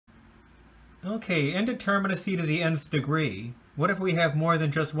Okay, indeterminacy to the nth degree. What if we have more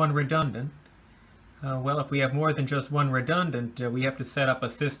than just one redundant? Well, if we have more than just one redundant, we have to set up a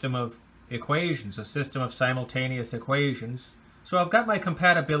system of equations, a system of simultaneous equations. So I've got my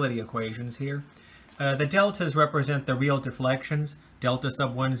compatibility equations here. The deltas represent the real deflections, delta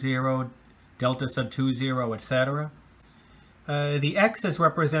sub 1, 0, delta sub 2, 0, etc. The x's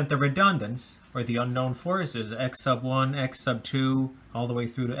represent the redundants, or the unknown forces, x sub 1, x sub 2, all the way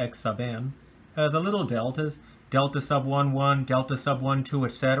through to x sub n. The little deltas, delta sub 1, 1, delta sub 1, 2,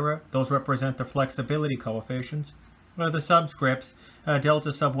 etc., those represent the flexibility coefficients. The subscripts,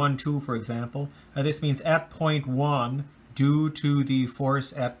 delta sub 1, 2, for example, this means at point 1 due to the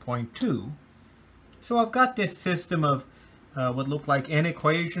force at point 2. So I've got this system of what look like n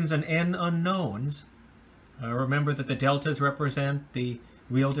equations and n unknowns. Remember that the deltas represent the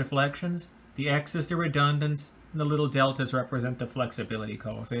real deflections, the x's the redundants, and the little deltas represent the flexibility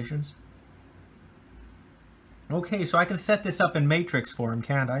coefficients. Okay, so I can set this up in matrix form,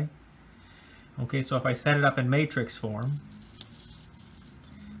 can't I? Okay, so if I set it up in matrix form,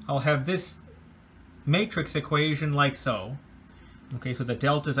 I'll have this matrix equation like so. Okay, so the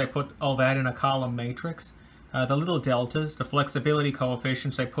deltas, I put all that in a column matrix. The little deltas, the flexibility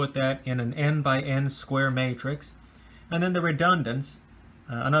coefficients, I put that in an n by n square matrix. And then the redundants,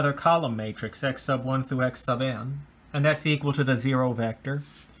 another column matrix, x sub 1 through x sub n. And that's equal to the 0 vector.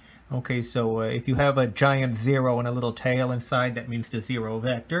 Okay, so if you have a giant 0 and a little tail inside, that means the 0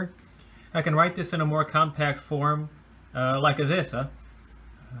 vector. I can write this in a more compact form like this.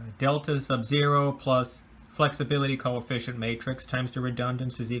 Delta sub 0 plus flexibility coefficient matrix times the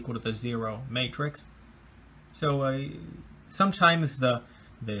redundance is equal to the 0 matrix. So sometimes the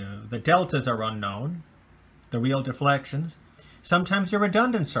deltas are unknown, the real deflections. Sometimes the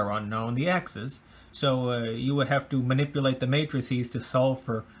redundants are unknown, the x's. So you would have to manipulate the matrices to solve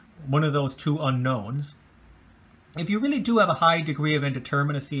for one of those two unknowns. If you really do have a high degree of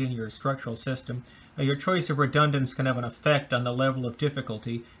indeterminacy in your structural system, your choice of redundants can have an effect on the level of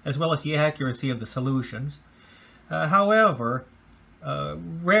difficulty as well as the accuracy of the solutions. However,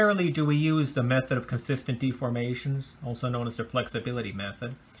 rarely do we use the method of consistent deformations, also known as the flexibility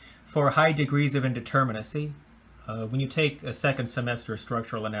method, for high degrees of indeterminacy. When you take a second semester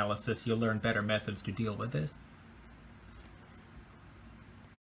structural analysis, you'll learn better methods to deal with this.